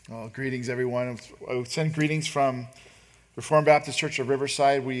Well, greetings, everyone. I send greetings from Reformed Baptist Church of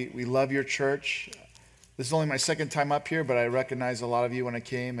Riverside. We love your church. This is only my second time up here, but I recognized a lot of you when I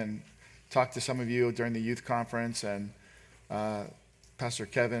came and talked to some of you during the youth conference and Pastor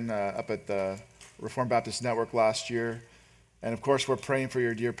Kevin up at the Reformed Baptist Network last year. And of course, we're praying for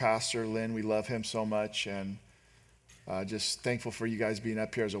your dear pastor, Lynn. We love him so much, and just thankful for you guys being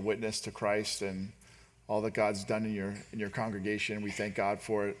up here as a witness to Christ and all that God's done in your congregation. We thank God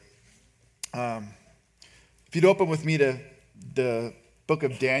for it. If you'd open with me to the book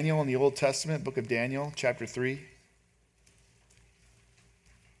of Daniel in the Old Testament, book of Daniel, chapter 3.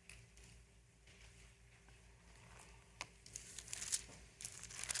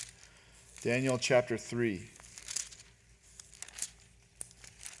 Daniel chapter 3.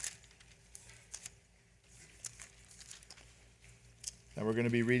 And we're going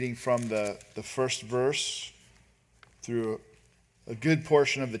to be reading from the first verse through a good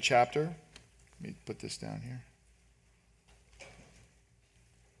portion of the chapter. Let me put this down here.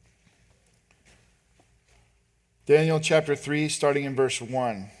 Daniel chapter 3, starting in verse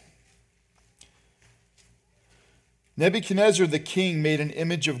 1. Nebuchadnezzar the king made an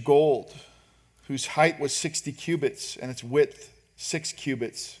image of gold, whose height was 60 cubits and its width 6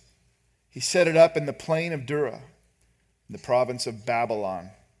 cubits. He set it up in the plain of Dura, in the province of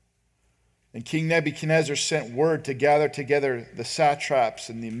Babylon. And King Nebuchadnezzar sent word to gather together the satraps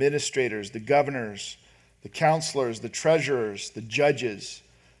and the administrators, the governors, the counselors, the treasurers, the judges,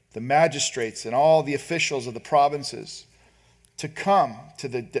 the magistrates, and all the officials of the provinces to come to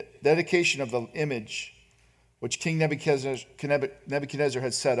the dedication of the image which King Nebuchadnezzar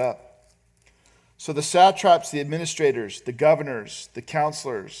had set up. So the satraps, the administrators, the governors, the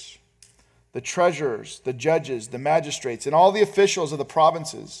counselors, the treasurers, the judges, the magistrates, and all the officials of the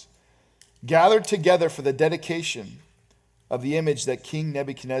provinces gathered together for the dedication of the image that King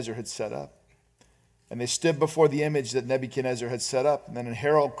Nebuchadnezzar had set up. And they stood before the image that Nebuchadnezzar had set up. And then a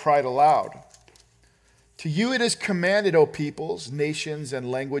herald cried aloud, "To you it is commanded, O peoples, nations,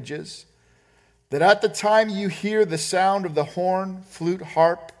 and languages, that at the time you hear the sound of the horn, flute,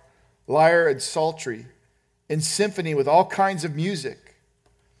 harp, lyre, and psaltery, in symphony with all kinds of music,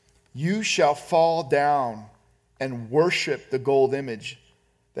 you shall fall down and worship the gold image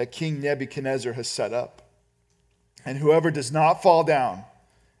that King Nebuchadnezzar has set up. And whoever does not fall down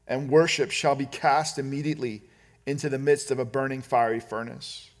and worship shall be cast immediately into the midst of a burning fiery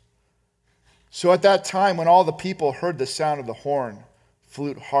furnace." So at that time, when all the people heard the sound of the horn,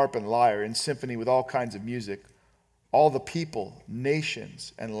 flute, harp, and lyre, in symphony with all kinds of music, all the people,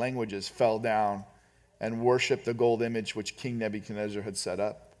 nations, and languages fell down and worshiped the gold image which King Nebuchadnezzar had set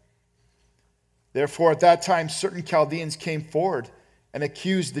up. Therefore, at that time, certain Chaldeans came forward and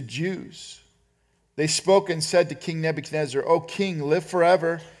accused the Jews. They spoke and said to King Nebuchadnezzar, "O king, live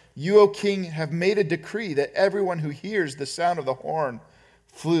forever. You, O king, have made a decree that everyone who hears the sound of the horn,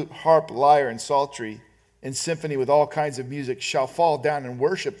 flute, harp, lyre, and psaltery, in symphony with all kinds of music, shall fall down and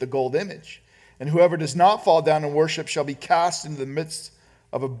worship the gold image. And whoever does not fall down and worship shall be cast into the midst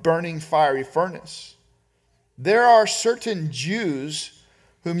of a burning fiery furnace. There are certain Jews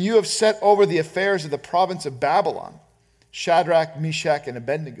whom you have set over the affairs of the province of Babylon, Shadrach, Meshach, and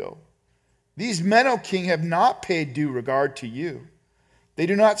Abednego. These men, O king, have not paid due regard to you. They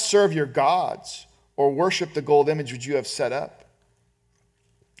do not serve your gods or worship the gold image which you have set up."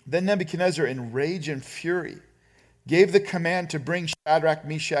 Then Nebuchadnezzar, in rage and fury, gave the command to bring Shadrach,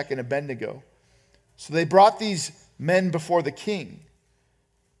 Meshach, and Abednego. So they brought these men before the king.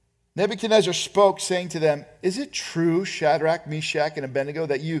 Nebuchadnezzar spoke, saying to them, "Is it true, Shadrach, Meshach, and Abednego,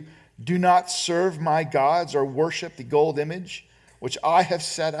 that you do not serve my gods or worship the gold image which I have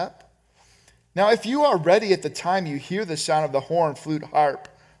set up? Now, if you are ready at the time you hear the sound of the horn, flute, harp,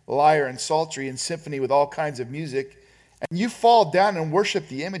 lyre, and psaltery, in symphony with all kinds of music, and you fall down and worship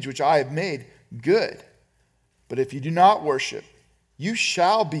the image which I have made, good. But if you do not worship, you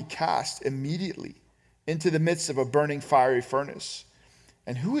shall be cast immediately into the midst of a burning fiery furnace.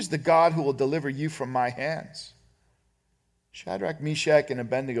 And who is the God who will deliver you from my hands?" Shadrach, Meshach, and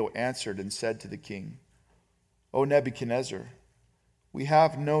Abednego answered and said to the king, "O Nebuchadnezzar, we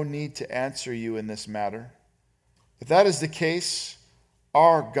have no need to answer you in this matter. If that is the case,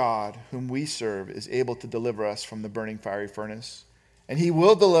 our God, whom we serve, is able to deliver us from the burning fiery furnace, and he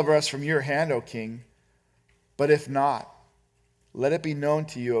will deliver us from your hand, O king. But if not, let it be known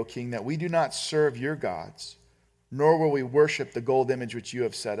to you, O king, that we do not serve your gods, nor will we worship the gold image which you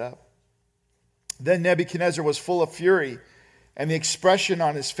have set up." Then Nebuchadnezzar was full of fury, and the expression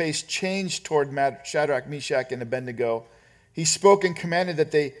on his face changed toward Shadrach, Meshach, and Abednego. He spoke and commanded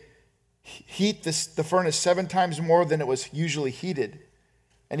that they heat the furnace 7 times more than it was usually heated.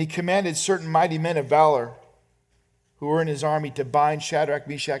 And he commanded certain mighty men of valor who were in his army to bind Shadrach,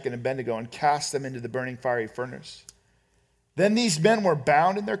 Meshach, and Abednego and cast them into the burning fiery furnace. Then these men were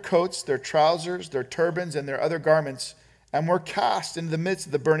bound in their coats, their trousers, their turbans, and their other garments, and were cast into the midst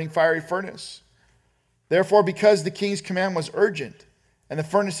of the burning fiery furnace. Therefore, because the king's command was urgent, and the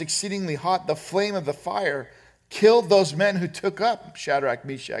furnace exceedingly hot, the flame of the fire killed those men who took up Shadrach,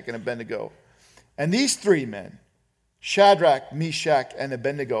 Meshach, and Abednego. And these three men, Shadrach, Meshach, and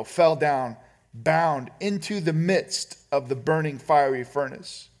Abednego, fell down, bound into the midst of the burning fiery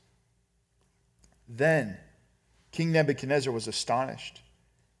furnace. Then King Nebuchadnezzar was astonished,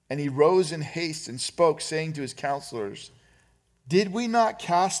 and he rose in haste and spoke, saying to his counselors, "Did we not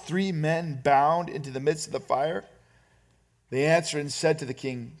cast three men bound into the midst of the fire?" They answered and said to the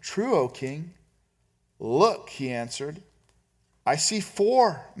king, "True, O king." "Look," he answered, "I see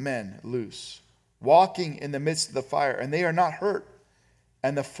four men loose, walking in the midst of the fire, and they are not hurt.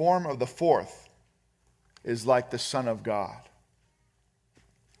 And the form of the fourth is like the Son of God."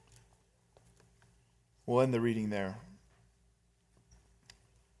 We'll end the reading there.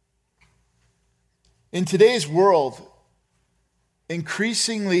 In today's world,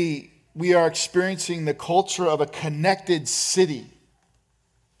 increasingly we are experiencing the culture of a connected city.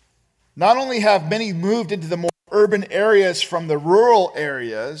 Not only have many moved into the more urban areas from the rural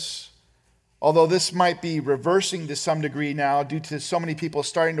areas, although this might be reversing to some degree now due to so many people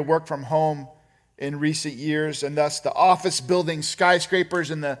starting to work from home in recent years, and thus the office buildings,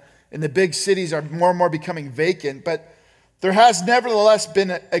 skyscrapers in the big cities are more and more becoming vacant. But there has nevertheless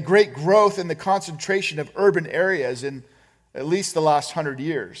been a great growth in the concentration of urban areas in at least the last 100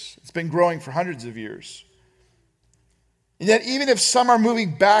 years. It's been growing for hundreds of years. And yet, even if some are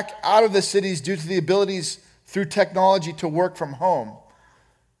moving back out of the cities due to the abilities through technology to work from home,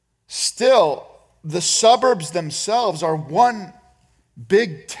 still, the suburbs themselves are one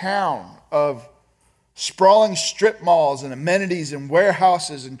big town of sprawling strip malls and amenities and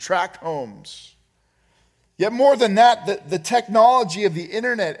warehouses and tract homes. Yet more than that, the technology of the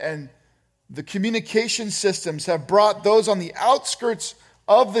internet and the communication systems have brought those on the outskirts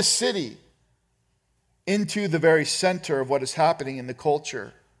of the city into the very center of what is happening in the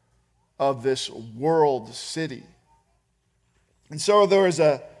culture of this world city. And so there is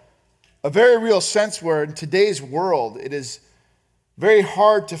a very real sense where in today's world it is very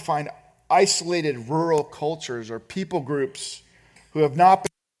hard to find isolated rural cultures or people groups who have not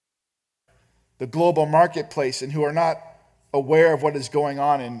been in the global marketplace and who are not aware of what is going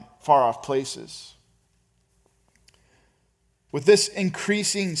on in far off places. With this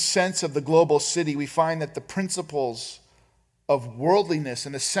increasing sense of the global city, we find that the principles of worldliness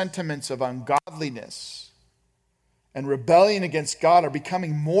and the sentiments of ungodliness and rebellion against God are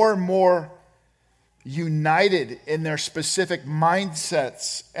becoming more and more united in their specific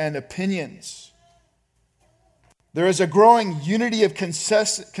mindsets and opinions. There is a growing unity of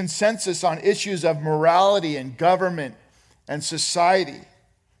consensus on issues of morality and government and society.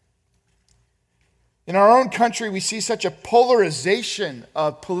 In our own country, we see such a polarization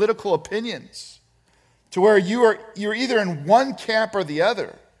of political opinions to where you're either in one camp or the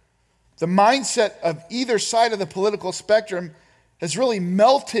other. The mindset of either side of the political spectrum has really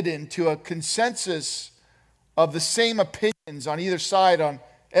melted into a consensus of the same opinions on either side on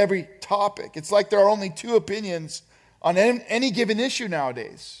every topic. It's like there are only two opinions on any given issue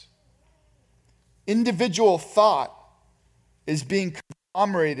nowadays. Individual thought is being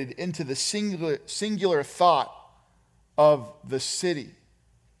conglomerated into the singular thought of the city.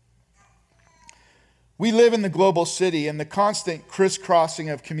 We live in the global city, and the constant crisscrossing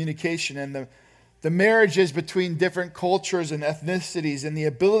of communication and the marriages between different cultures and ethnicities and the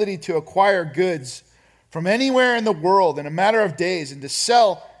ability to acquire goods from anywhere in the world in a matter of days and to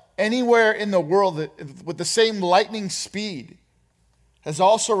sell anywhere in the world with the same lightning speed has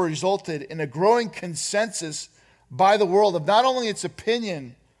also resulted in a growing consensus by the world of not only its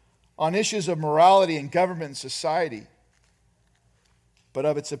opinion on issues of morality and government and society, but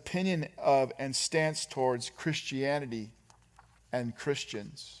of its opinion of and stance towards Christianity and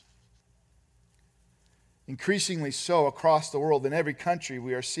Christians. Increasingly so across the world, in every country,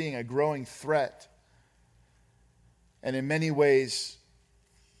 we are seeing a growing threat, and in many ways,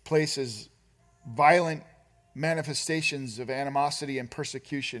 places violent manifestations of animosity and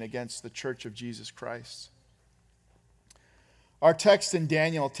persecution against the Church of Jesus Christ. Our text in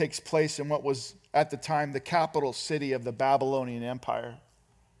Daniel takes place in what was at the time the capital city of the Babylonian Empire,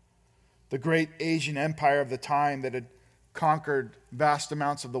 the great Asian empire of the time that had conquered vast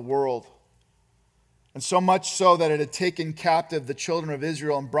amounts of the world. And so much so that it had taken captive the children of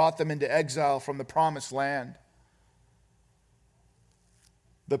Israel and brought them into exile from the promised land.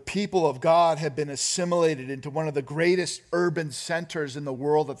 the people of God had been assimilated into one of the greatest urban centers in the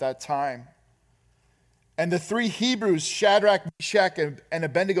world at that time. And the three Hebrews, Shadrach, Meshach, and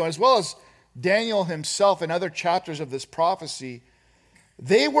Abednego, as well as Daniel himself in other chapters of this prophecy,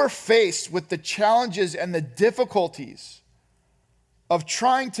 they were faced with the challenges and the difficulties of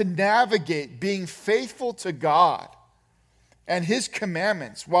trying to navigate being faithful to God and his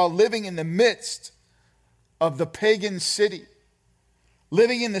commandments while living in the midst of the pagan city,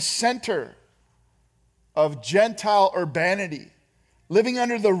 living in the center of Gentile urbanity, living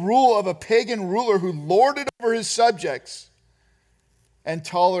under the rule of a pagan ruler who lorded over his subjects and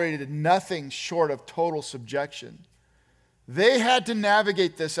tolerated nothing short of total subjection. They had to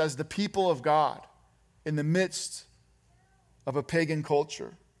navigate this as the people of God in the midst of a pagan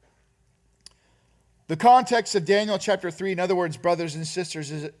culture. The context of Daniel chapter 3, in other words, brothers and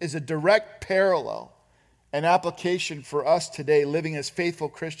sisters, is a direct parallel and application for us today living as faithful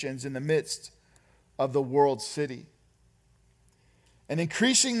Christians in the midst of the world city. And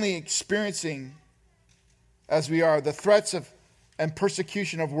increasingly experiencing, as we are, the threats of and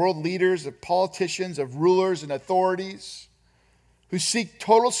persecution of world leaders, of politicians, of rulers and authorities who seek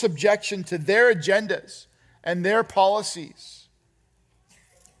total subjection to their agendas and their policies.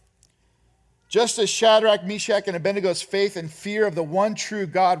 Just as Shadrach, Meshach, and Abednego's faith and fear of the one true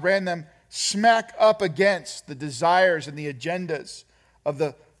God ran them smack up against the desires and the agendas of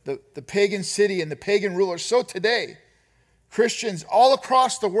the pagan city and the pagan rulers, so today, Christians all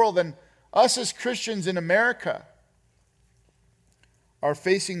across the world, and us as Christians in America, are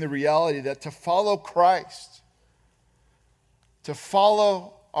facing the reality that to follow Christ, to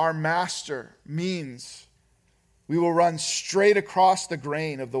follow our Master, means we will run straight across the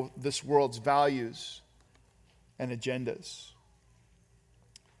grain of this world's values and agendas.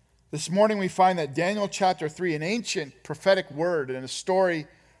 This morning we find that Daniel chapter 3, an ancient prophetic word and a story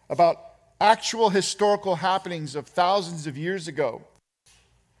about actual historical happenings of thousands of years ago.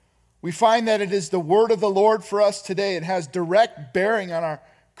 We find that it is the word of the Lord for us today. It has direct bearing on our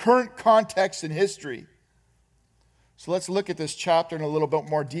current context and history. So let's look at this chapter in a little bit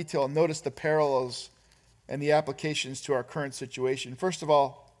more detail and notice the parallels and the applications to our current situation. First of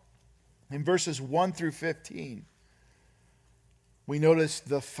all, in verses 1 through 15, we notice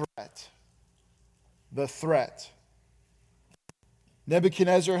the threat. The threat.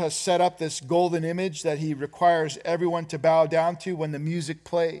 Nebuchadnezzar has set up this golden image that he requires everyone to bow down to when the music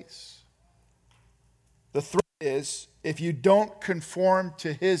plays. The threat is, if you don't conform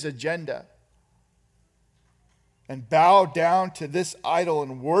to his agenda and bow down to this idol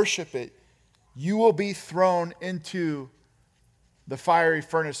and worship it, you will be thrown into the fiery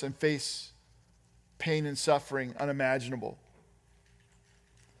furnace and face pain and suffering unimaginable.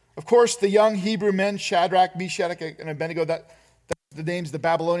 Of course, the young Hebrew men, Shadrach, Meshach, and Abednego, that's the names the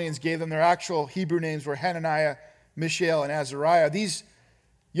Babylonians gave them. Their actual Hebrew names were Hananiah, Mishael, and Azariah. These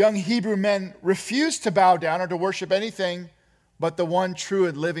young Hebrew men refused to bow down or to worship anything but the one true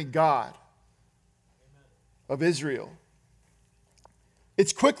and living God of Israel.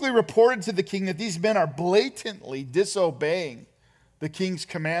 It's quickly reported to the king that these men are blatantly disobeying the king's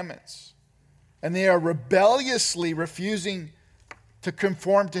commandments, and they are rebelliously refusing to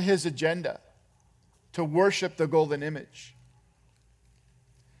conform to his agenda, to worship the golden image.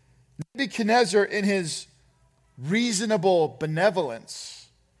 Nebuchadnezzar, in his reasonable benevolence,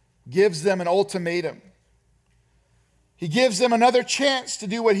 gives them an ultimatum. He gives them another chance to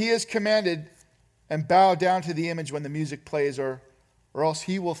do what he has commanded and bow down to the image when the music plays, or else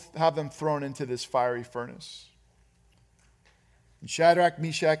he will have them thrown into this fiery furnace. And Shadrach,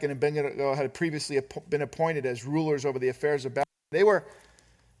 Meshach, and Abednego had previously been appointed as rulers over the affairs of Babylon.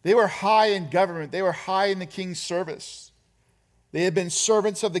 They were high in government. They were high in the king's service. They had been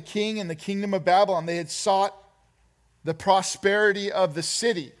servants of the king in the kingdom of Babylon. They had sought the prosperity of the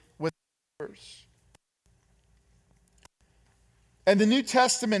city with others. And the New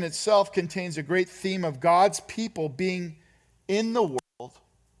Testament itself contains a great theme of God's people being in the world,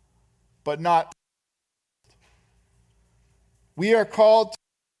 but not. We are called to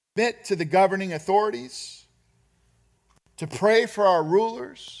submit to the governing authorities, to pray for our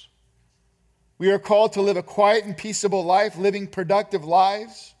rulers. We are called to live a quiet and peaceable life, living productive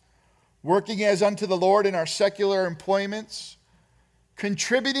lives, working as unto the Lord in our secular employments,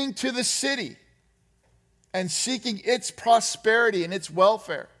 contributing to the city and seeking its prosperity and its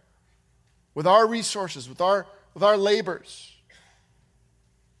welfare with our resources, with our labors.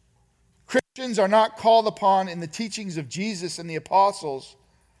 Christians are not called upon in the teachings of Jesus and the apostles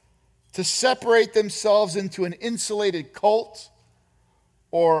to separate themselves into an insulated cult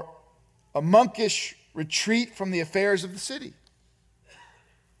or a monkish retreat from the affairs of the city.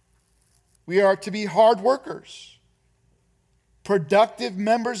 We are to be hard workers, productive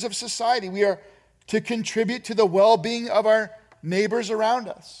members of society. We are to contribute to the well-being of our neighbors around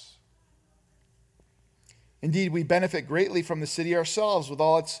us. Indeed, we benefit greatly from the city ourselves with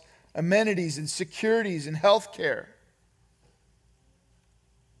all its amenities and securities and health care.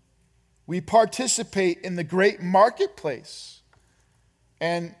 We participate in the great marketplace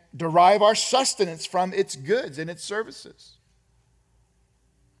and derive our sustenance from its goods and its services.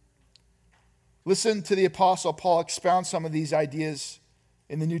 Listen to the Apostle Paul expound some of these ideas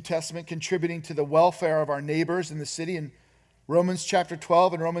in the New Testament, contributing to the welfare of our neighbors in the city in Romans chapter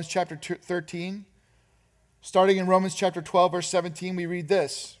 12 and Romans chapter 13. Starting in Romans chapter 12, verse 17, we read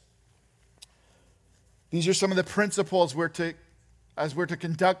this. These are some of the principles as we're to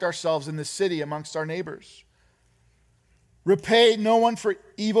conduct ourselves in the city amongst our neighbors. Repay no one for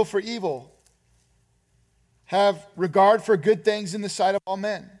evil. Have regard for good things in the sight of all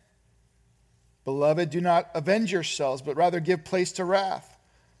men. Beloved, do not avenge yourselves, but rather give place to wrath.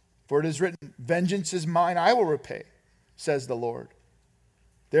 For it is written, vengeance is mine, I will repay, says the Lord.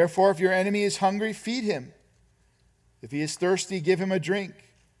 Therefore, if your enemy is hungry, feed him. If he is thirsty, give him a drink.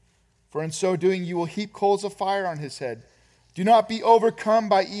 For in so doing, you will heap coals of fire on his head. Do not be overcome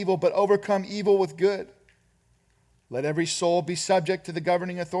by evil, but overcome evil with good. Let every soul be subject to the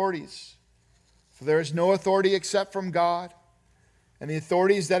governing authorities. For there is no authority except from God, and the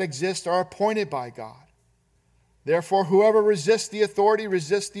authorities that exist are appointed by God. Therefore, whoever resists the authority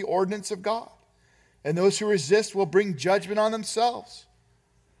resists the ordinance of God, and those who resist will bring judgment on themselves.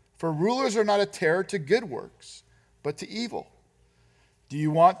 For rulers are not a terror to good works, but to evil. Do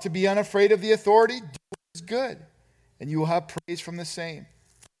you want to be unafraid of the authority? Do what is good, and you will have praise from the same.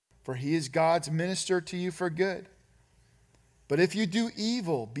 For he is God's minister to you for good. But if you do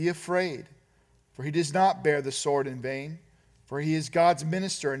evil, be afraid, for he does not bear the sword in vain. For he is God's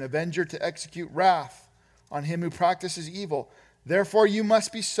minister, an avenger to execute wrath on him who practices evil. Therefore you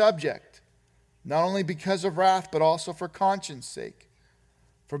must be subject, not only because of wrath, but also for conscience sake.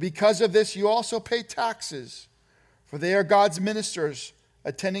 For because of this you also pay taxes, for they are God's ministers,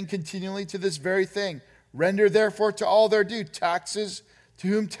 attending continually to this very thing. Render therefore to all their due, taxes to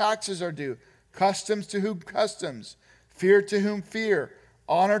whom taxes are due, customs to whom customs, fear to whom fear,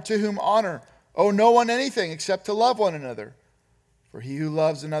 honor to whom honor. Owe no one anything except to love one another. For he who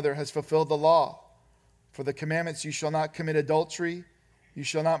loves another has fulfilled the law. For the commandments, you shall not commit adultery, you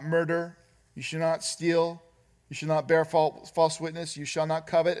shall not murder, you shall not steal, you shall not bear false witness, you shall not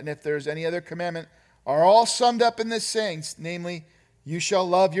covet, and if there is any other commandment, are all summed up in this saying, namely, you shall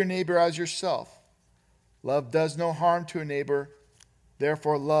love your neighbor as yourself. Love does no harm to a neighbor,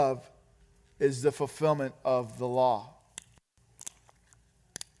 therefore love is the fulfillment of the law.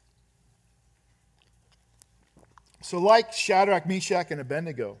 So like Shadrach, Meshach, and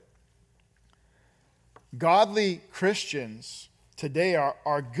Abednego, godly Christians today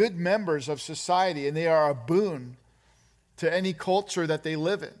are good members of society, and they are a boon to any culture that they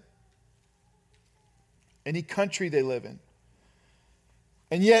live in, any country they live in.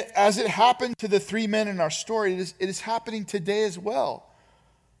 And yet, as it happened to the three men in our story, it is happening today as well.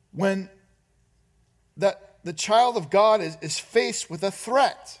 When the child of God is faced with a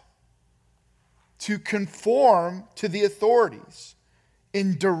threat to conform to the authorities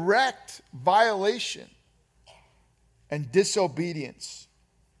in direct violation and disobedience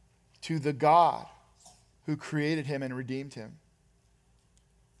to the God who created him and redeemed him.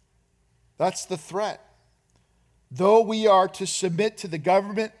 That's the threat. Though we are to submit to the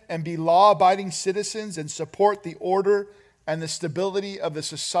government and be law-abiding citizens and support the order and the stability of the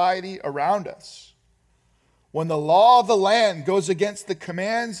society around us, when the law of the land goes against the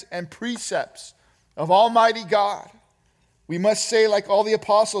commands and precepts of Almighty God, we must say, like all the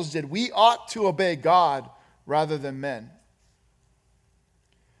apostles did, we ought to obey God rather than men.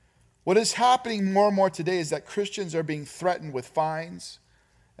 What is happening more and more today is that Christians are being threatened with fines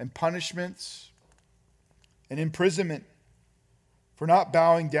and punishments and imprisonment for not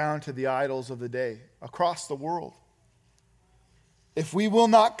bowing down to the idols of the day across the world. If we will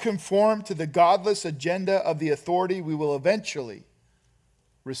not conform to the godless agenda of the authority, we will eventually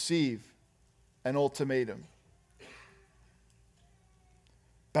receive an ultimatum.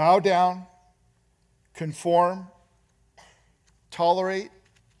 Bow down, conform, tolerate,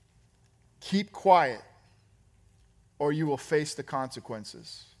 keep quiet, or you will face the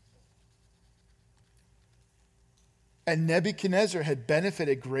consequences. And Nebuchadnezzar had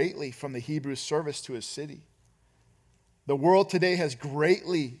benefited greatly from the Hebrew service to his city. The world today has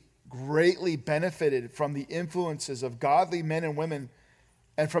greatly benefited from the influences of godly men and women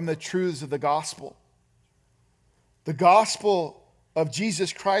and from the truths of the gospel. The gospel of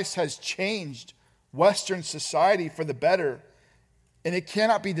Jesus Christ has changed Western society for the better, and it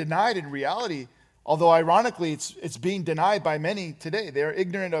cannot be denied in reality, although ironically it's being denied by many today. They are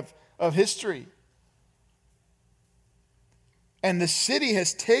ignorant of history. And the city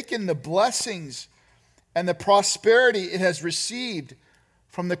has taken the blessings and the prosperity it has received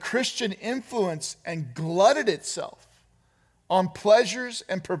from the Christian influence and glutted itself on pleasures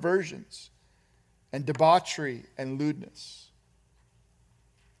and perversions and debauchery and lewdness.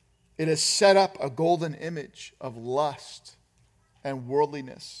 It has set up a golden image of lust and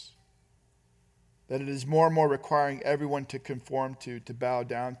worldliness that it is more and more requiring everyone to conform to bow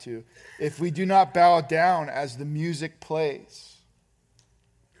down to. If we do not bow down as the music plays,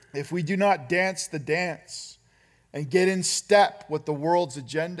 if we do not dance the dance and get in step with the world's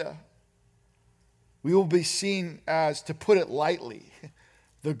agenda, we will be seen as, to put it lightly,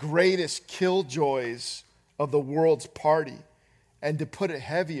 the greatest killjoys of the world's party. And to put it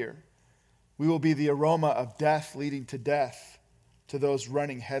heavier, we will be the aroma of death leading to death to those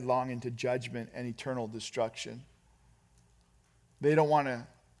running headlong into judgment and eternal destruction. They don't want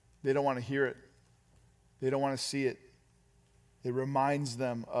to hear it. They don't want to see it. It reminds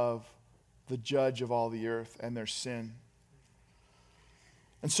them of the judge of all the earth and their sin.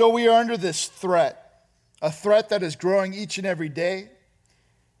 And so we are under this threat, a threat that is growing each and every day.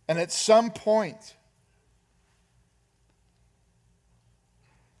 And at some point,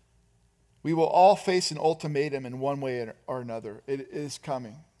 we will all face an ultimatum in one way or another. It is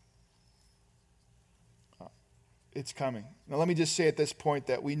coming. It's coming. Now let me just say at this point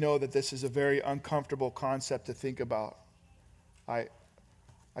that we know that this is a very uncomfortable concept to think about. I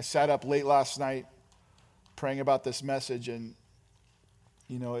sat up late last night praying about this message, and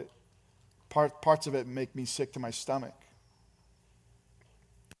parts of it make me sick to my stomach.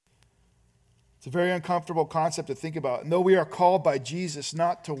 It's a very uncomfortable concept to think about. And though we are called by Jesus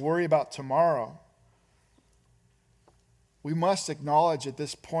not to worry about tomorrow, we must acknowledge at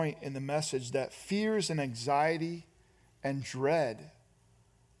this point in the message that fears and anxiety and dread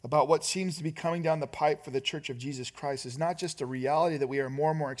about what seems to be coming down the pipe for the Church of Jesus Christ is not just a reality that we are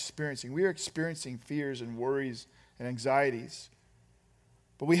more and more experiencing. We are experiencing fears and worries and anxieties.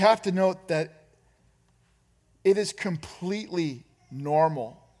 But we have to note that it is completely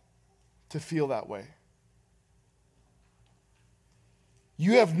normal to feel that way.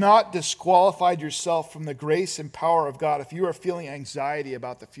 You have not disqualified yourself from the grace and power of God if you are feeling anxiety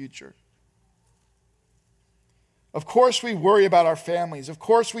about the future. Of course we worry about our families. Of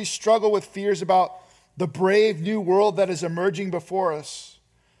course we struggle with fears about the brave new world that is emerging before us.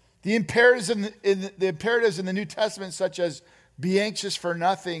 The imperatives in the New Testament, such as be anxious for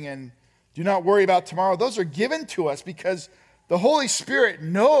nothing and do not worry about tomorrow, those are given to us because the Holy Spirit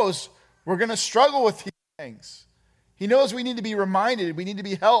knows we're going to struggle with these things. He knows we need to be reminded, we need to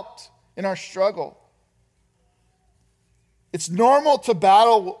be helped in our struggle. It's normal to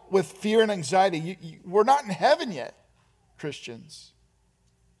battle with fear and anxiety. We're not in heaven yet, Christians.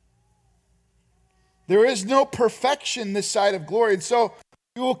 There is no perfection this side of glory. And so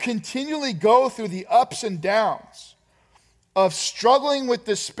we will continually go through the ups and downs of struggling with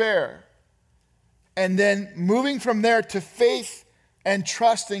despair and then moving from there to faith and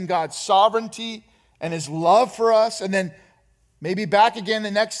trust in God's sovereignty and His love for us, and then maybe back again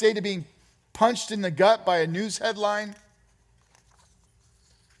the next day to being punched in the gut by a news headline.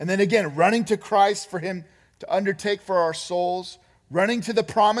 And then again, running to Christ for Him to undertake for our souls, running to the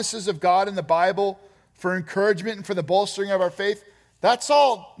promises of God in the Bible for encouragement and for the bolstering of our faith. That's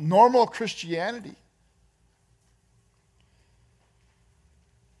all normal Christianity.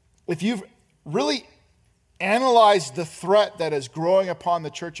 If you've really analyzed the threat that is growing upon the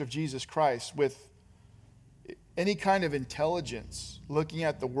Church of Jesus Christ with any kind of intelligence, looking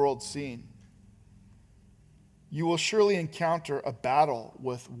at the world scene, you will surely encounter a battle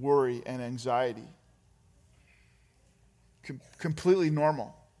with worry and anxiety. Completely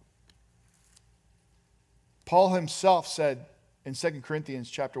normal. Paul himself said in 2 Corinthians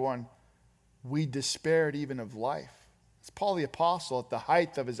chapter 1, we despaired even of life. It's Paul the apostle at the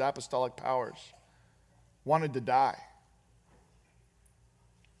height of his apostolic powers, wanted to die.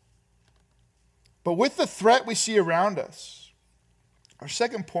 But with the threat we see around us, our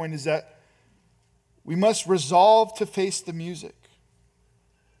second point is that we must resolve to face the music.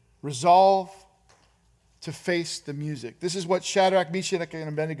 Resolve to face the music. This is what Shadrach, Meshach, and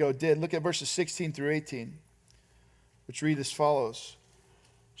Abednego did. Look at verses 16 through 18, which read as follows.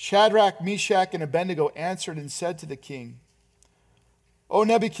 Shadrach, Meshach, and Abednego answered and said to the king, O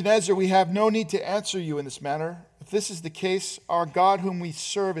Nebuchadnezzar, we have no need to answer you in this manner. If this is the case, our God whom we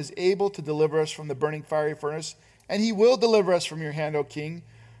serve is able to deliver us from the burning fiery furnace and he will deliver us from your hand, O king.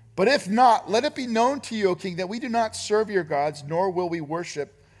 But if not, let it be known to you, O king, that we do not serve your gods, nor will we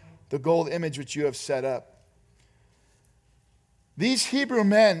worship the gold image which you have set up. These Hebrew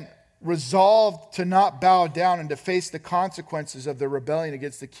men resolved to not bow down and to face the consequences of their rebellion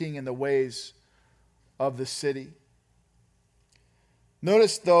against the king and the ways of the city.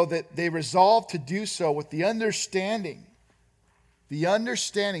 Notice, though, that they resolved to do so with the understanding,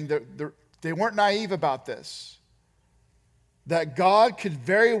 that they weren't naive about this, that God could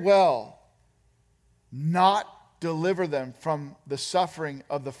very well not deliver them from the suffering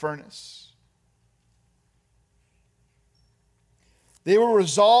of the furnace. They were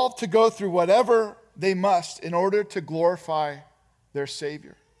resolved to go through whatever they must in order to glorify their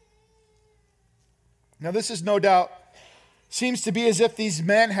Savior. Now, this is no doubt, seems to be as if these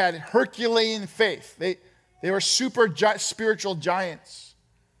men had Herculean faith. They were spiritual giants.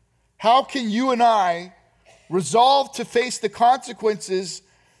 How can you and I resolve to face the consequences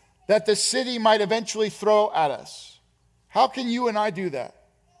that the city might eventually throw at us? How can you and I do that?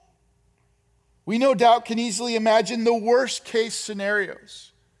 We no doubt can easily imagine the worst case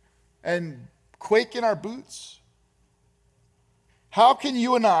scenarios and quake in our boots. How can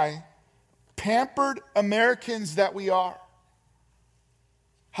you and I, pampered Americans that we are,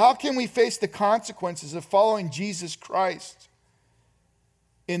 how can we face the consequences of following Jesus Christ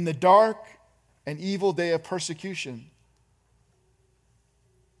in the dark and evil day of persecution?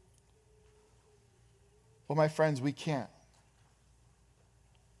 Well, my friends, we can't.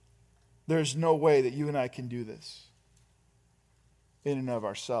 There's no way that you and I can do this in and of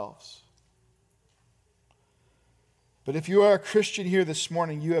ourselves. But if you are a Christian here this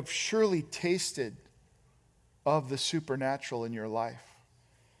morning, you have surely tasted of the supernatural in your life.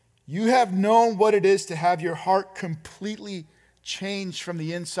 You have known what it is to have your heart completely changed from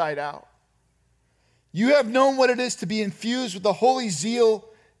the inside out. You have known what it is to be infused with the holy zeal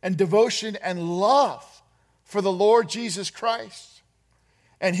and devotion and love for the Lord Jesus Christ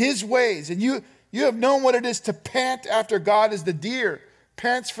and his ways. And you have known what it is to pant after God as the deer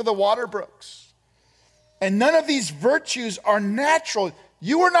pants for the water brooks. And none of these virtues are natural.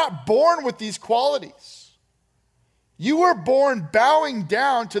 You were not born with these qualities. You were born bowing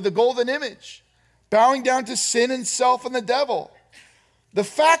down to the golden image, bowing down to sin and self and the devil. The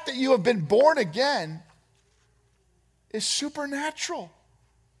fact that you have been born again is supernatural.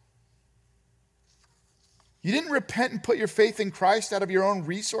 You didn't repent and put your faith in Christ out of your own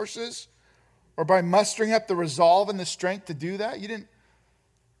resources or by mustering up the resolve and the strength to do that. You didn't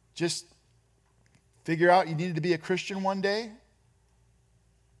just figure out you needed to be a Christian one day.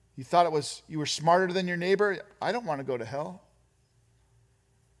 You thought you were smarter than your neighbor. I don't want to go to hell.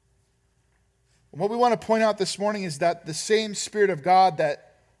 And what we want to point out this morning is that the same Spirit of God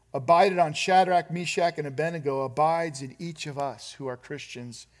that abided on Shadrach, Meshach, and Abednego abides in each of us who are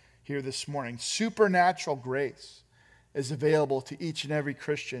Christians here this morning. Supernatural grace is available to each and every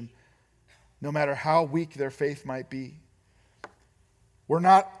Christian, no matter how weak their faith might be. We're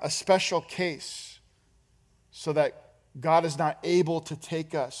not a special case so that God is not able to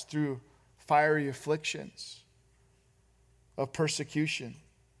take us through fiery afflictions of persecution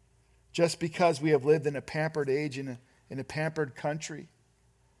just because we have lived in a pampered age in a pampered country.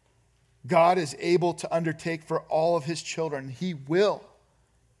 God is able to undertake for all of his children. He will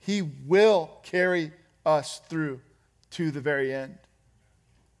carry us through to the very end.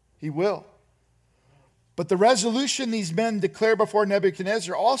 He will. But the resolution these men declare before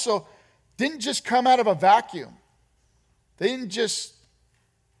Nebuchadnezzar also didn't just come out of a vacuum. They didn't just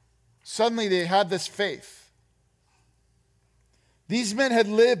suddenly they had this faith. These men had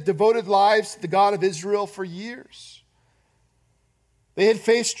lived devoted lives to the God of Israel for years. They had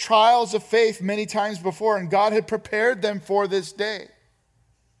faced trials of faith many times before, and God had prepared them for this day.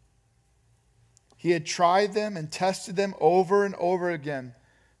 He had tried them and tested them over and over again,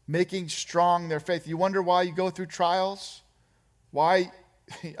 making strong their faith. You wonder why you go through trials? Why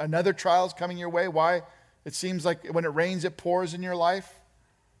another trial is coming your way? Why it seems like when it rains, it pours in your life?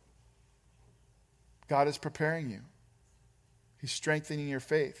 God is preparing you. He's strengthening your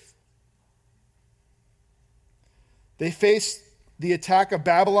faith. They faced the attack of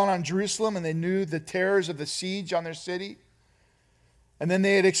Babylon on Jerusalem, and they knew the terrors of the siege on their city. And then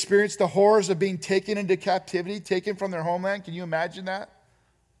they had experienced the horrors of being taken into captivity, taken from their homeland. Can you imagine that?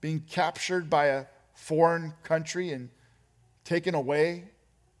 Being captured by a foreign country and taken away.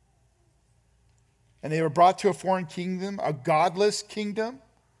 And they were brought to a foreign kingdom, a godless kingdom.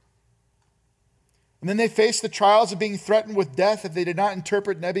 And then they faced the trials of being threatened with death if they did not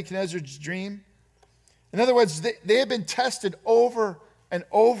interpret Nebuchadnezzar's dream. In other words, they had been tested over and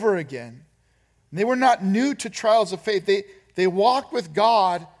over again. And they were not new to trials of faith. They walked with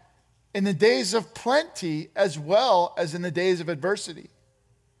God in the days of plenty as well as in the days of adversity.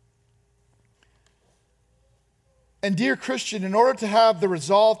 And dear Christian, in order to have the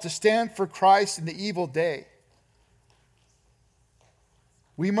resolve to stand for Christ in the evil day,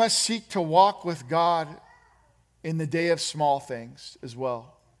 we must seek to walk with God in the day of small things as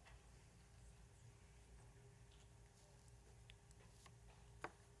well.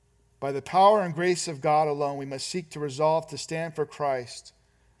 By the power and grace of God alone, we must seek to resolve to stand for Christ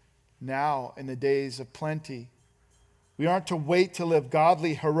now in the days of plenty. We aren't to wait to live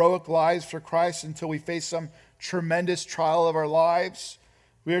godly, heroic lives for Christ until we face some tremendous trial of our lives.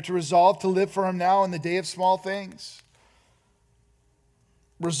 We are to resolve to live for Him now in the day of small things.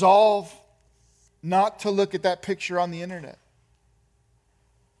 Resolve not to look at that picture on the internet.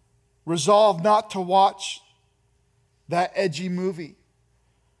 Resolve not to watch that edgy movie.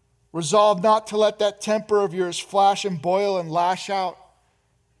 Resolve not to let that temper of yours flash and boil and lash out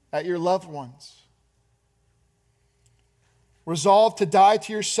at your loved ones. Resolve to die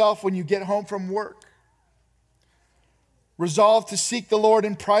to yourself when you get home from work. Resolve to seek the Lord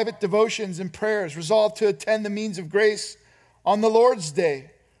in private devotions and prayers. Resolve to attend the means of grace on the Lord's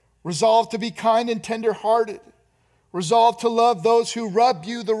day. Resolve to be kind and tender-hearted. Resolve to love those who rub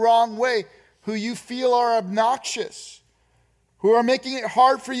you the wrong way, who you feel are obnoxious, who are making it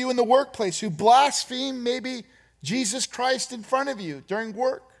hard for you in the workplace, who blaspheme maybe Jesus Christ in front of you during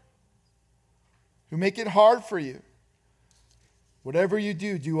work, who make it hard for you. Whatever you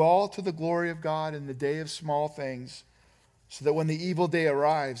do, do all to the glory of God in the day of small things, so that when the evil day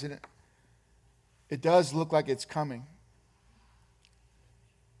arrives, and it does look like it's coming.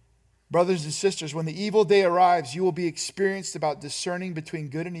 Brothers and sisters, when the evil day arrives, you will be experienced about discerning between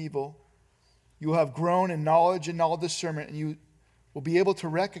good and evil. You will have grown in knowledge and all discernment, and you will be able to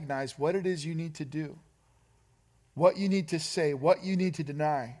recognize what it is you need to do, what you need to say, what you need to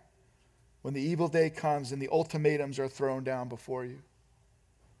deny when the evil day comes and the ultimatums are thrown down before you.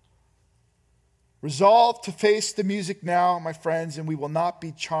 Resolve to face the music now, my friends, and we will not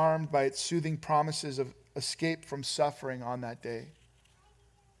be charmed by its soothing promises of escape from suffering on that day.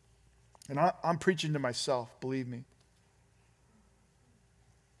 And I'm preaching to myself, believe me.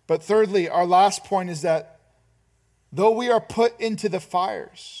 But thirdly, our last point is that though we are put into the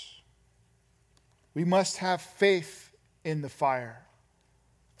fires, we must have faith in the fire.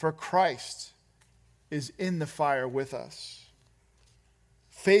 For Christ is in the fire with us.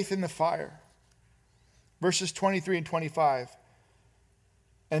 Faith in the fire. Verses 23 and 25.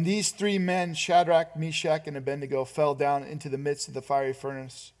 And these three men, Shadrach, Meshach, and Abednego, fell down into the midst of the fiery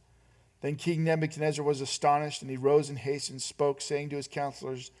furnace. Then King Nebuchadnezzar was astonished, and he rose in haste and spoke, saying to his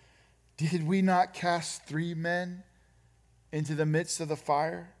counselors, "Did we not cast three men into the midst of the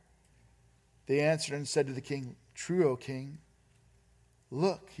fire?" They answered and said to the king, "True, O king."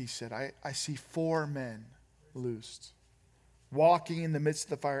 "Look," he said, I see four men loosed, walking in the midst of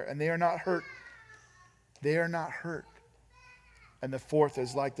the fire, and they are not hurt. They are not hurt. And the fourth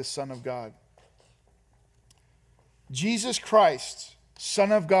is like the Son of God. Jesus Christ,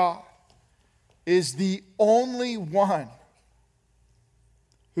 Son of God, is the only one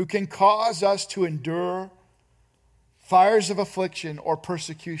who can cause us to endure fires of affliction or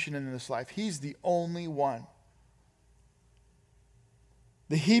persecution in this life. He's the only one.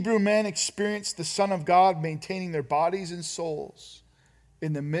 The Hebrew men experienced the Son of God maintaining their bodies and souls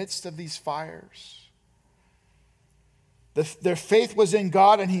in the midst of these fires. Their faith was in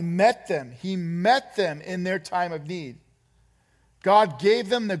God, and He met them. He met them in their time of need. God gave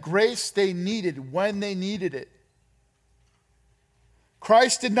them the grace they needed when they needed it.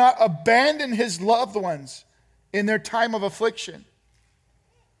 Christ did not abandon His loved ones in their time of affliction.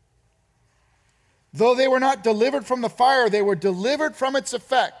 Though they were not delivered from the fire, they were delivered from its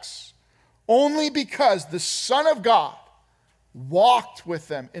effects only because the Son of God walked with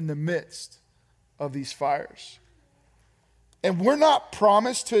them in the midst of these fires. And we're not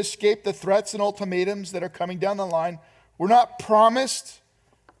promised to escape the threats and ultimatums that are coming down the line. We're not promised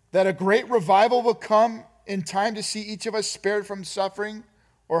that a great revival will come in time to see each of us spared from suffering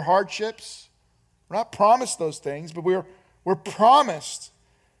or hardships. We're not promised those things, but we're promised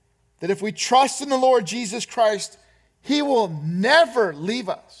that if we trust in the Lord Jesus Christ, He will never leave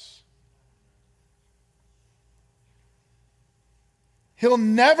us. He'll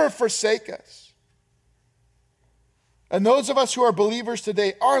never forsake us. And those of us who are believers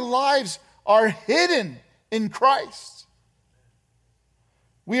today, our lives are hidden in Christ.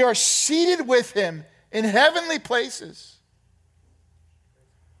 We are seated with Him in heavenly places.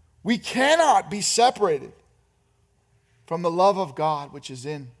 We cannot be separated from the love of God which is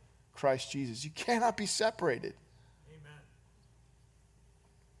in Christ Jesus. You cannot be separated. Amen.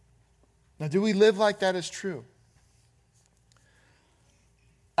 Now, do we live like that is true?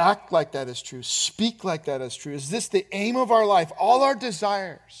 Act like that is true? Speak like that is true? Is this the aim of our life? All our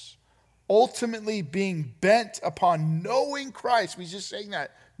desires ultimately being bent upon knowing Christ. We just saying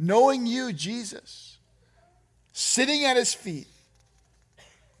that. Knowing you, Jesus. Sitting at his feet.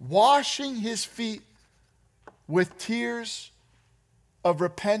 Washing his feet with tears of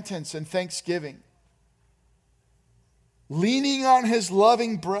repentance and thanksgiving. Leaning on his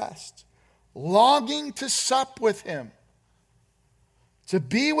loving breast. Longing to sup with him. To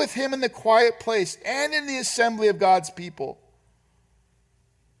be with him in the quiet place and in the assembly of God's people.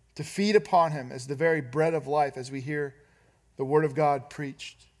 To feed upon him as the very bread of life as we hear the word of God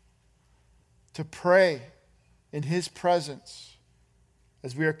preached. To pray in his presence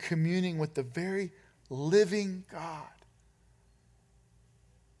as we are communing with the very living God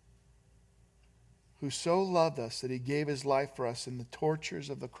who so loved us that he gave his life for us in the tortures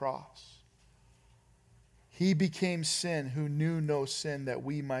of the cross. He became sin who knew no sin that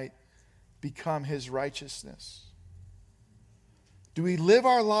we might become his righteousness. Do we live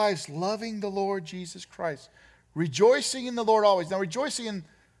our lives loving the Lord Jesus Christ? Rejoicing in the Lord always. Now, the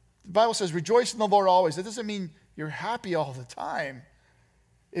Bible says rejoice in the Lord always. That doesn't mean you're happy all the time.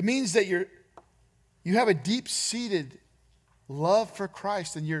 It means that you have a deep-seated love for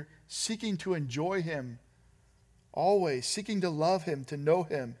Christ and you're seeking to enjoy him always, seeking to love him, to know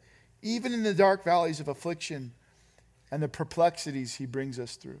him, even in the dark valleys of affliction and the perplexities he brings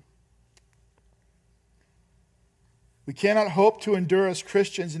us through. We cannot hope to endure as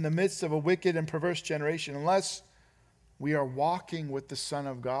Christians in the midst of a wicked and perverse generation unless we are walking with the Son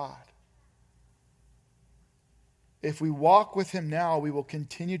of God. If we walk with him now, we will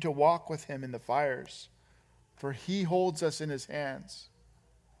continue to walk with him in the fires, for he holds us in his hands.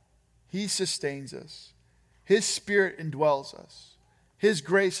 He sustains us. His Spirit indwells us. His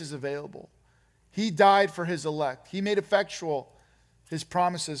grace is available. He died for his elect. He made effectual his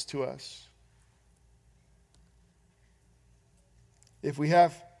promises to us. If we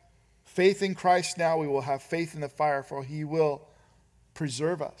have faith in Christ now, we will have faith in the fire, for he will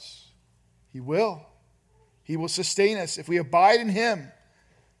preserve us. He will. He will sustain us. If we abide in him,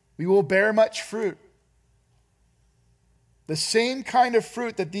 we will bear much fruit. The same kind of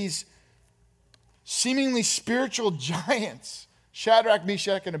fruit that these seemingly spiritual giants, Shadrach,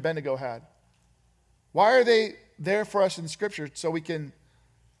 Meshach, and Abednego, had. Why are they there for us in Scripture? So we can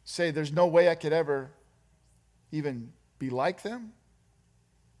say there's no way I could ever even be like them?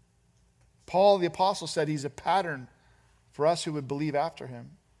 Paul the apostle said he's a pattern for us who would believe after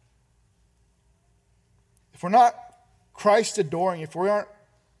him. If we're not Christ adoring, if we aren't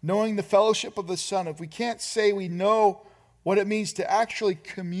knowing the fellowship of the Son, if we can't say we know what it means to actually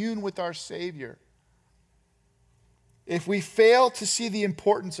commune with our Savior, if we fail to see the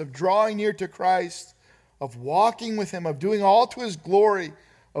importance of drawing near to Christ, of walking with him, of doing all to his glory,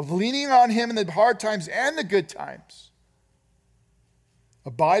 of leaning on him in the hard times and the good times,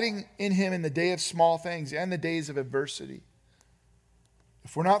 abiding in him in the day of small things and the days of adversity,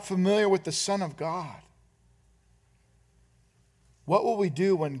 if we're not familiar with the Son of God, what will we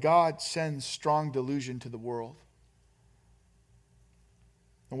do when God sends strong delusion to the world?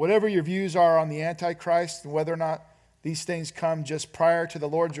 And whatever your views are on the Antichrist and whether or not these things come just prior to the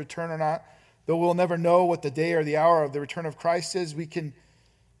Lord's return or not, though we'll never know what the day or the hour of the return of Christ is, we can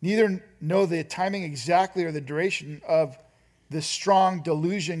neither know the timing exactly or the duration of this strong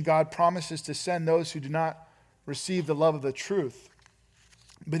delusion God promises to send those who do not receive the love of the truth.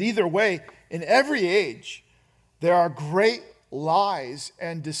 But either way, in every age, there are great lies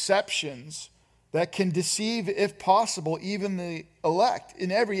and deceptions that can deceive, if possible, even the elect.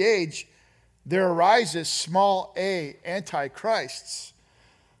 In every age, there arises small a antichrists.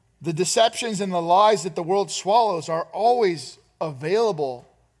 The deceptions and the lies that the world swallows are always available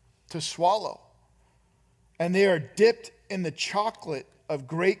to swallow. And they are dipped in the chocolate of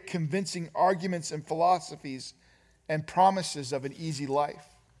great convincing arguments and philosophies and promises of an easy life.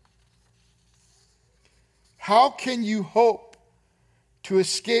 How can you hope to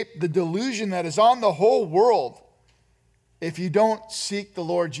escape the delusion that is on the whole world if you don't seek the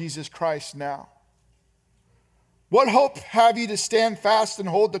Lord Jesus Christ now? What hope have you to stand fast and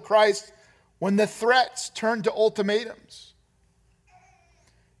hold to Christ when the threats turn to ultimatums?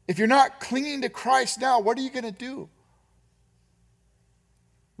 If you're not clinging to Christ now, what are you going to do?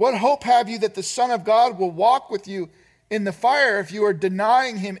 What hope have you that the Son of God will walk with you in the fire if you are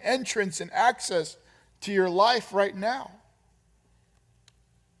denying him entrance and access to your life right now?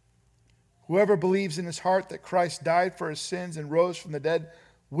 Whoever believes in his heart that Christ died for his sins and rose from the dead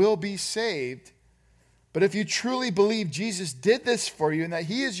will be saved. But if you truly believe Jesus did this for you and that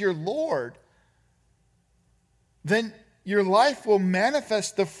he is your Lord, then your life will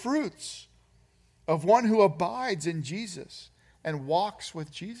manifest the fruits of one who abides in Jesus and walks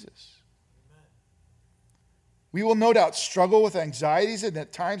with Jesus. We will no doubt struggle with anxieties, and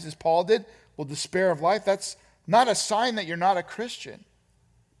at times, as Paul did, will despair of life. That's not a sign that you're not a Christian.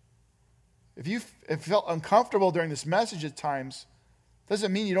 If you felt uncomfortable during this message at times,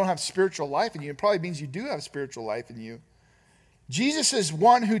 doesn't mean you don't have spiritual life in you. It probably means you do have spiritual life in you. Jesus is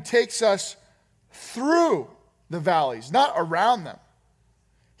one who takes us through the valleys, not around them.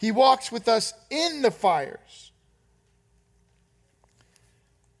 He walks with us in the fires.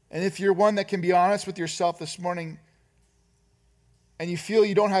 And if you're one that can be honest with yourself this morning and you feel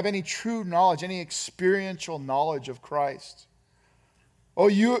you don't have any true knowledge, any experiential knowledge of Christ, oh,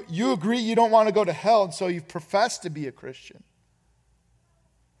 you agree you don't want to go to hell, and so you profess to be a Christian.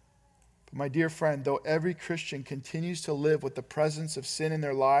 But my dear friend, though every Christian continues to live with the presence of sin in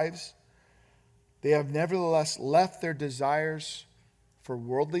their lives, they have nevertheless left their desires for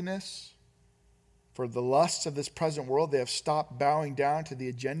worldliness, for the lusts of this present world. They have stopped bowing down to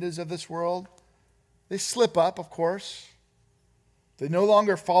the agendas of this world. They slip up, of course. They no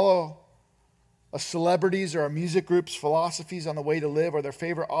longer follow a celebrity's or a music group's philosophies on the way to live, or their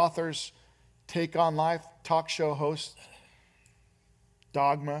favorite author's take on life, talk show host,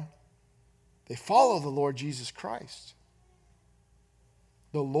 dogma. They follow the Lord Jesus Christ.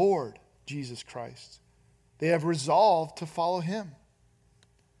 The Lord Jesus Christ. They have resolved to follow him.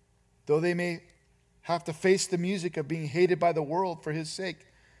 Though they may have to face the music of being hated by the world for his sake.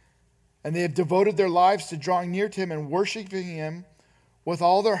 And they have devoted their lives to drawing near to him and worshiping him with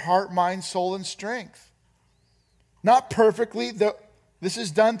all their heart, mind, soul, and strength. Not perfectly. This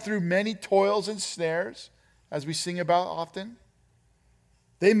is done through many toils and snares, as we sing about often.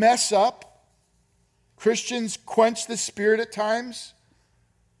 They mess up. Christians quench the spirit at times.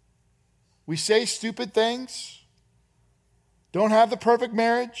 We say stupid things. Don't have the perfect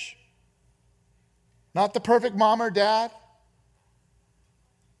marriage. Not the perfect mom or dad.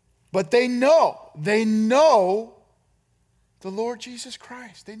 But they know the Lord Jesus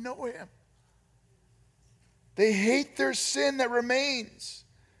Christ. They know him. They hate their sin that remains.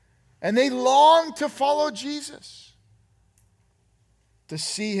 And they long to follow Jesus. To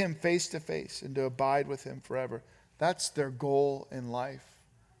see him face to face and to abide with him forever. That's their goal in life.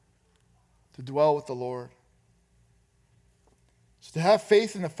 To dwell with the Lord. So to have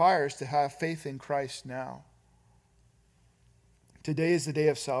faith in the fire is to have faith in Christ now. Today is the day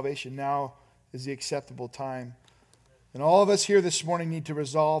of salvation. Now is the acceptable time. And all of us here this morning need to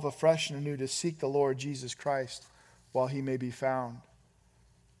resolve afresh and anew to seek the Lord Jesus Christ while he may be found.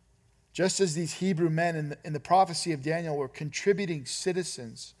 Just as these Hebrew men in the prophecy of Daniel were contributing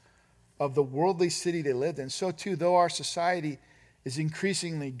citizens of the worldly city they lived in, so too, though our society is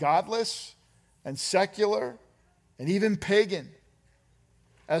increasingly godless and secular and even pagan,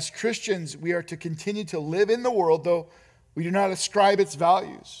 as Christians, we are to continue to live in the world, though we do not ascribe its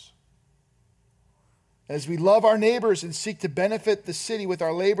values. As we love our neighbors and seek to benefit the city with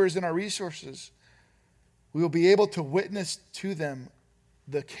our labors and our resources, we will be able to witness to them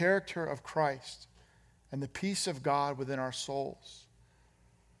the character of Christ and the peace of God within our souls.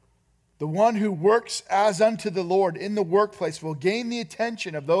 The one who works as unto the Lord in the workplace will gain the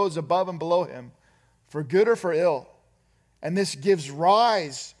attention of those above and below him, for good or for ill. And this gives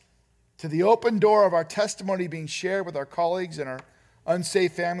rise to the open door of our testimony being shared with our colleagues and our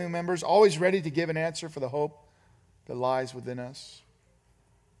unsaved family members, always ready to give an answer for the hope that lies within us.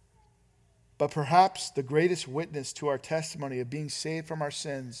 But perhaps the greatest witness to our testimony of being saved from our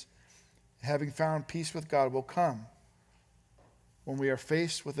sins, having found peace with God, will come when we are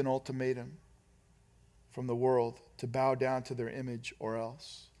faced with an ultimatum from the world to bow down to their image or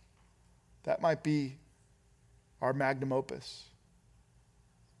else. That might be our magnum opus.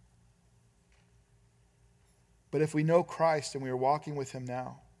 But if we know Christ and we are walking with him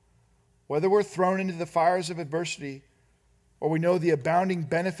now, whether we're thrown into the fires of adversity or we know the abounding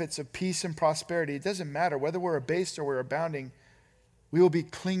benefits of peace and prosperity, it doesn't matter. Whether we're abased or we're abounding, we will be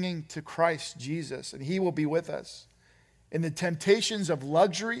clinging to Christ Jesus, and he will be with us. In the temptations of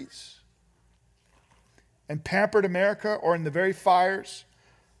luxuries and pampered America, or in the very fires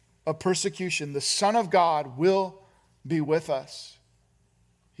of persecution, the Son of God will be with us.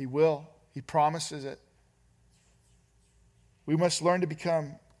 He will. He promises it. We must learn to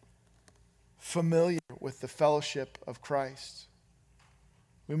become familiar with the fellowship of Christ.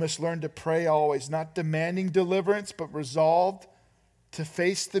 We must learn to pray always, not demanding deliverance, but resolved to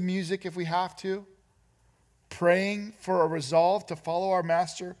face the music if we have to, praying for a resolve to follow our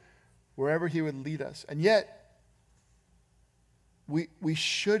Master wherever he would lead us. And yet, we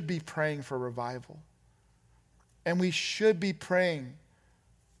should be praying for revival. And we should be praying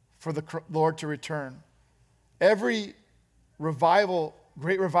for the Lord to return. Every revival,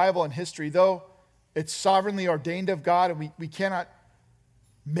 great revival in history, though it's sovereignly ordained of God, and we cannot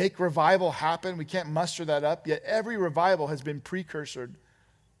make revival happen, we can't muster that up, yet every revival has been precursored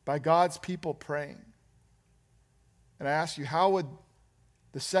by God's people praying. And I ask you, how would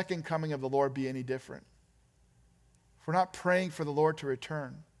the second coming of the Lord be any different? If we're not praying for the Lord to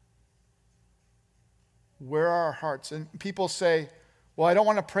return, where are our hearts? And people say, well, I don't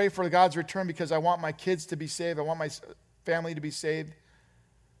want to pray for God's return because I want my kids to be saved. I want my family to be saved.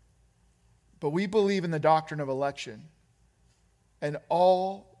 But we believe in the doctrine of election. And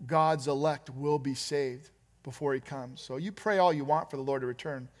all God's elect will be saved before he comes. So you pray all you want for the Lord to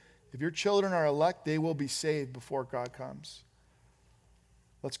return. If your children are elect, they will be saved before God comes.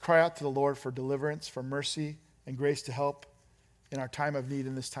 Let's cry out to the Lord for deliverance, for mercy, and grace to help in our time of need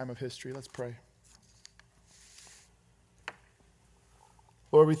in this time of history. Let's pray.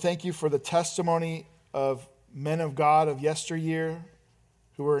 Lord, we thank you for the testimony of men of God of yesteryear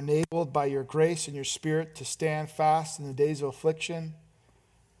who were enabled by your grace and your Spirit to stand fast in the days of affliction.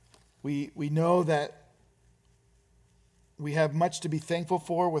 We know that we have much to be thankful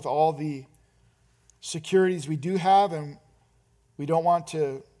for with all the securities we do have, and we don't want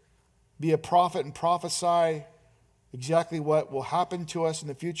to be a prophet and prophesy exactly what will happen to us in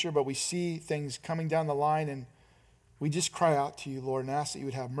the future, but we see things coming down the line, and we just cry out to you, Lord, and ask that you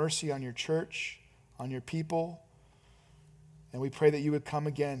would have mercy on your church, on your people. And we pray that you would come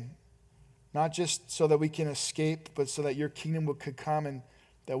again, not just so that we can escape, but so that your kingdom could come and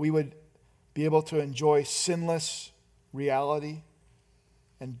that we would be able to enjoy sinless reality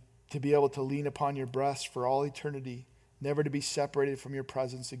and to be able to lean upon your breast for all eternity, never to be separated from your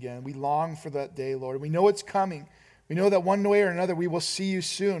presence again. We long for that day, Lord. We know it's coming. We know that one way or another we will see you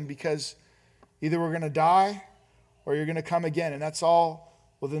soon, because either we're going to die or you're going to come again. And that's all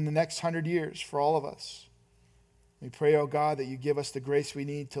within the next 100 years for all of us. We pray, oh God, that you give us the grace we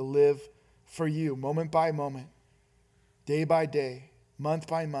need to live for you moment by moment, day by day, month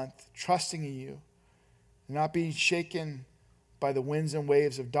by month, trusting in you, and not being shaken by the winds and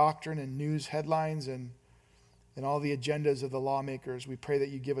waves of doctrine and news headlines and all the agendas of the lawmakers. We pray that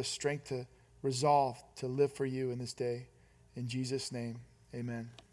you give us strength to resolve to live for you in this day. In Jesus' name, amen.